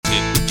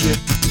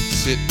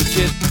sit with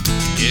Kit.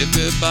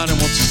 Everybody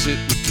wants to sit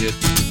with Kit.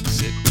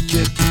 Sit with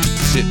Kit.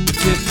 Sit with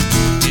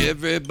Kit.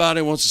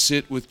 Everybody wants to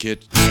sit with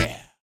Kit. Yeah.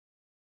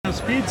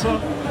 Pizza,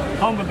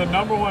 home of the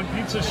 #1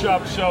 pizza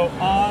shop show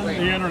on the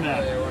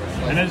internet.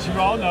 And as you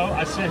all know,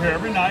 I sit here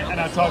every night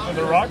and I talk to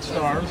the rock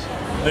stars,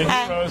 the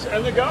heroes,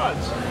 and the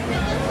gods.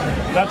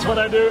 That's what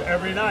I do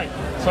every night.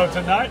 So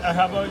tonight I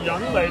have a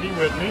young lady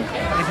with me.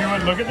 If you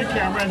would look at the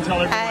camera and tell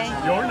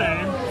everyone your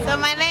name. So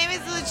my name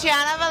is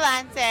Luciana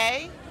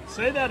Valente.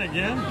 Say that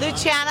again.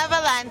 Luciana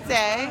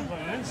Valente.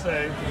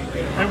 Valente.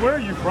 And where are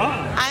you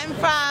from? I'm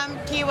from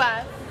Key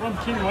West. From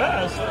Key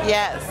West?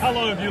 Yes. How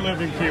long have you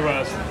lived in Key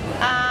West?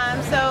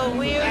 So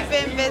we've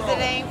been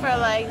visiting for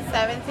like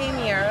 17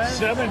 years.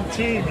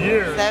 17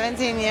 years?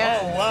 17 years.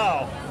 Oh,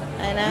 wow.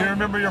 I know. You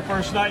remember your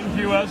first night in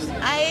Key West?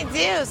 I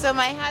do. So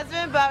my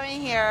husband brought me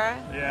here.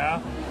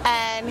 Yeah.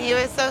 And he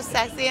was so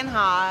sexy and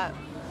hot.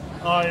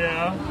 Oh,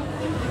 yeah?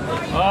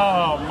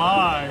 Oh,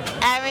 my.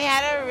 And we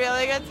had a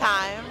really good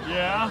time.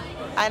 Yeah?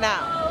 I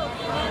know.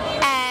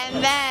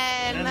 And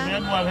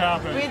then what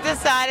happened? We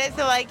decided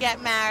to like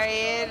get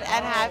married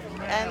and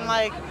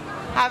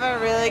have a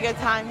really good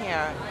time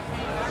here.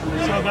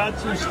 So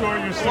that's your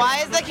story.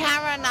 Why is the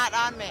camera not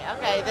on me?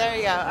 Okay, there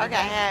you go. Okay,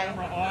 hey.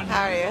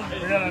 How are you?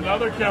 We got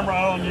another camera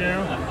on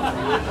you.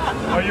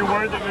 Are you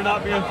worried that you're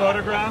not being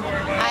photographed?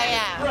 I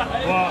am.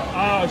 Well,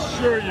 I'll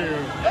assure you.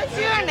 What's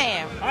your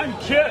name? I'm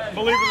Kit,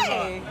 believe it or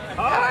not.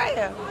 Hi. How are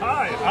you?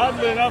 Hi.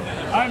 Oddly enough,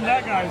 I'm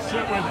that guy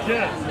sitting with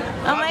Kit.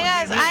 Oh my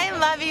gosh, I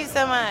love you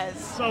so much.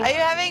 Are you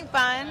having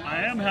fun?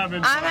 I am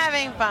having fun. I'm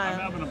having fun. I'm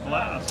having a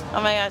blast.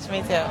 Oh my gosh,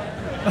 me too.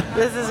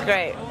 This is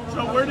great.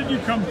 So where did you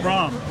come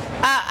from?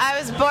 I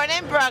was born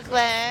in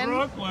Brooklyn.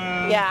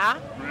 Brooklyn? Yeah.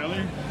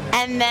 Really?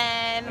 And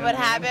then what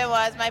happened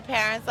was my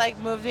parents like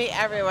moved me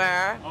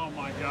everywhere. Oh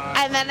my God.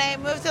 And then I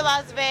moved to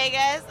Las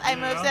Vegas. I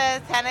moved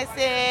to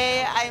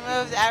Tennessee. I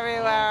moved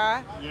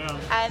everywhere.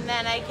 Yeah. And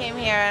then I came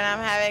here and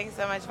I'm having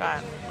so much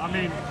fun. I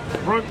mean,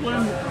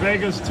 Brooklyn,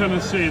 Vegas,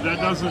 Tennessee, that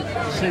doesn't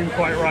seem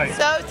quite right.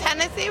 So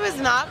Tennessee was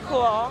not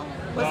cool.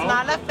 Was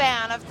not a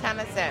fan of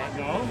Tennessee.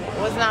 No?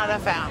 Was not a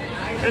fan.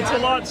 It's a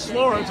lot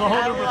slower. It's a whole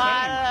different thing. A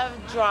lot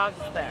of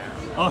drugs there.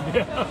 Oh,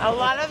 yeah. A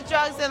lot of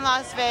drugs in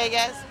Las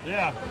Vegas.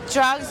 Yeah.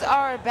 Drugs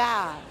are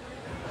bad.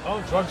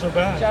 Oh, drugs are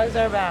bad. Drugs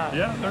are bad.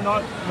 Yeah, they're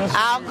not necessarily.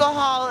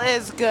 Alcohol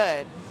is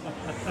good.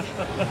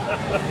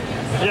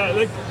 Yeah,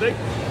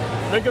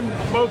 they can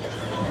both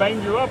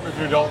bang you up if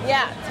you don't.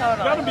 Yeah, totally.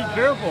 You gotta be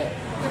careful.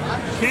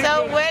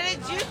 So where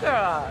did you grow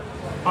up?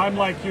 I'm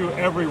like you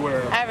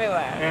everywhere.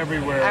 Everywhere.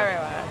 Everywhere.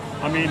 Everywhere.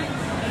 I mean,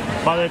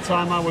 by the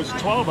time I was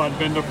 12, I'd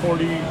been to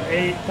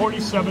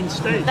 47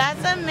 states.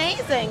 That's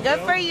amazing. Good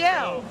for you.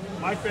 So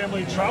my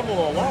family traveled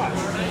a lot,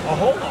 a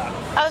whole lot.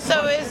 Oh,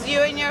 so it was you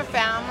and your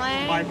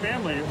family? My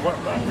family.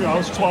 I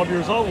was 12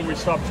 years old when we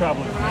stopped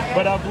traveling.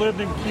 But I've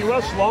lived in Key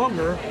West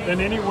longer than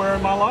anywhere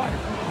in my life.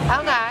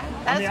 Okay,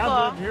 that's cool.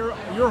 I've lived here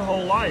your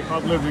whole life.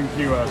 I've lived in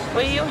Key West.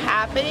 Were you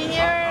happy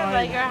here?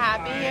 Like you're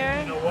happy here?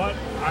 You know what?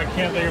 I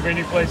can't think of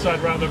any place I'd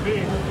rather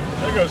be.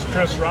 There goes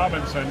Chris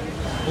Robinson,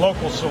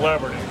 local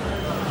celebrity.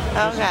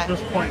 Okay.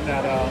 Just pointing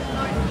that out.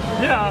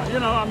 Yeah, you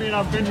know, I mean,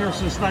 I've been here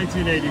since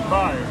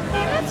 1985.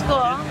 That's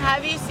cool.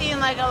 Have you seen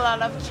like a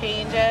lot of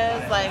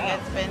changes? Like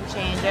it's been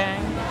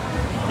changing?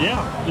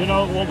 Yeah, you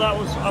know, well, I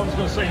was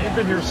going to say, you've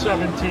been here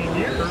 17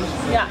 years.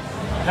 Yeah.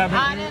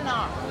 On and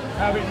off.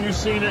 Haven't you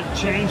seen it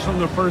change from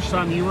the first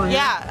time you were here?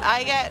 Yeah,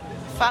 I get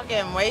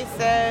fucking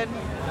wasted.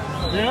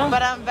 Yeah?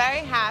 But I'm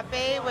very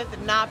happy with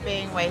not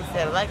being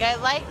wasted. Like, I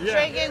like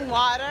drinking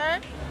water.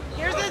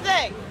 Here's the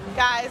thing,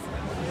 guys.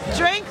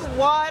 Drink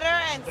water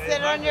and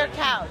sit on your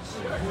couch.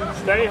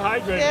 Stay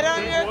hydrated. Sit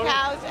on your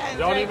couch and drink water.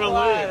 Don't even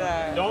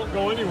leave. Don't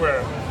go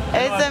anywhere.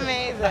 It's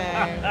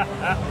amazing.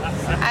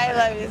 I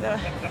love you so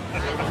much.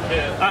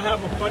 I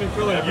have a funny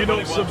feeling you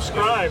don't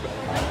subscribe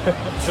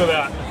to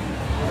that.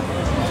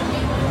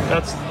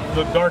 That's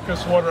the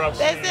darkest water I've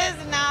seen. This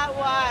is not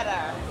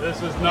water.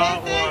 This is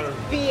not water. This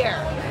is beer.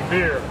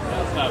 Beer.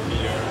 That's not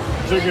beer.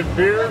 Drinking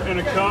beer in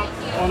a cup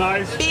on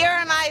ice. Beer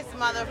and ice,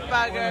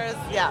 motherfuckers.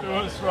 Yeah.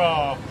 What's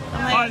wrong?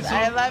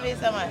 I love you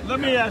so much. Let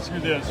me ask you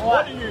this.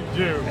 What do you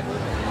do?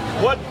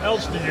 What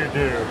else do you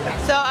do?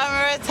 So I'm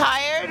a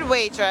retired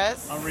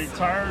waitress. A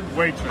retired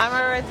waitress. I'm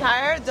a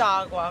retired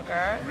dog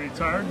walker.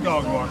 Retired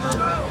dog walker.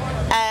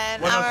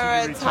 And I'm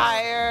a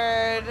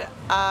retired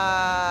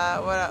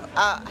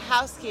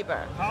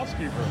housekeeper.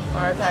 Housekeeper.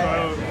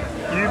 Retired.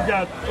 So you've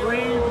got 3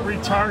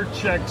 retired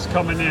checks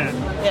coming in.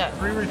 Yeah.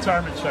 3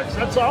 retirement checks.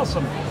 That's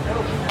awesome.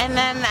 And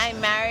then I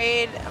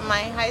married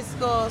my high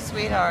school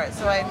sweetheart.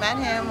 So I met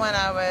him when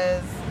I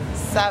was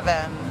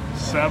 7.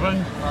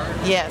 7?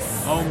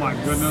 Yes. Oh my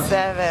goodness.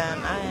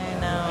 7, I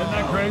know. Isn't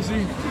that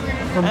crazy?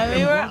 And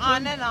we were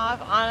on and off,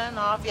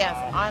 yes,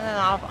 on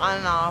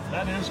and off.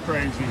 That is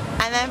crazy.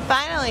 And then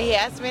finally he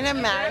asked me to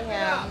marry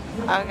him.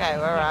 Okay,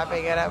 we're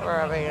wrapping it up.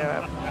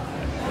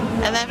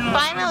 And then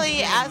finally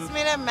he asked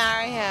me to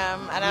marry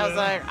him, and I was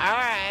like, all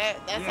right,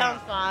 that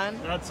sounds fun.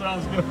 That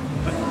sounds good.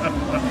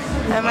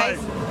 Okay.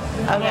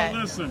 Well,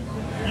 listen,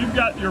 you've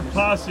got your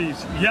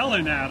posses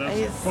yelling at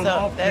us from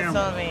off That's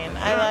camera. so mean.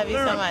 I love you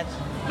so much.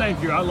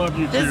 Thank you. I love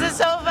you too. This is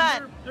so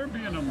fun. They're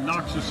being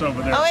obnoxious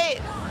over there. Oh wait,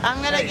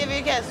 I'm gonna give you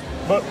a kiss.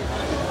 But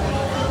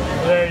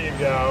there you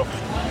go.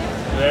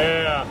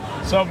 Yeah.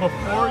 So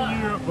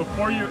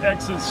before you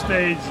exit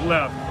stage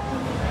left,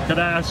 could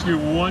I ask you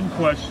one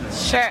question?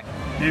 Sure.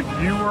 If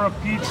you were a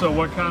pizza,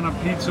 what kind of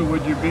pizza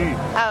would you be?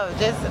 Oh,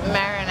 just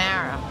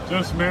marinara.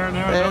 Just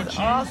marinara, no cheese?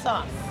 All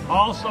sauce.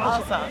 All sauce?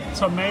 All sauce.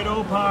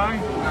 Tomato pie?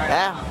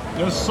 Yeah.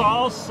 Just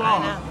sauce. I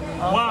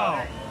know. All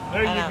Wow.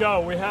 There I you know.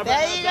 go. We have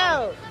There you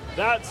go.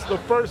 That's the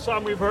first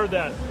time we've heard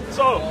that.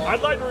 So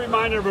I'd like to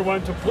remind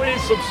everyone to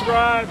please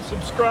subscribe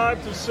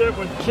to Sit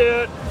with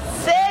Kit.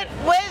 Sit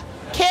with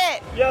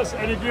Kit. Yes,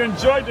 and if you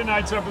enjoyed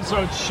tonight's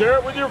episode, share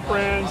it with your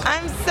friends.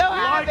 I'm so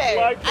happy.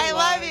 Like, I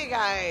love you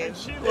guys. And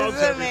she This loves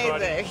is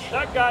everybody. amazing.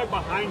 That guy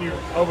behind you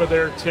over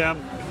there,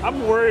 Tim,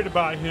 I'm worried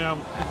about him.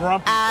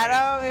 Grumpy.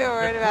 Adam, you're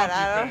worried about Grumpy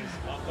Adam? face.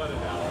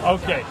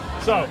 Okay,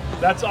 so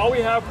that's all we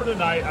have for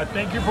tonight. I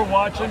thank you for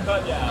watching.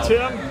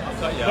 Tim,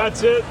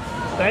 that's it.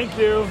 Thank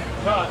you.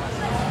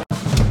 Cut.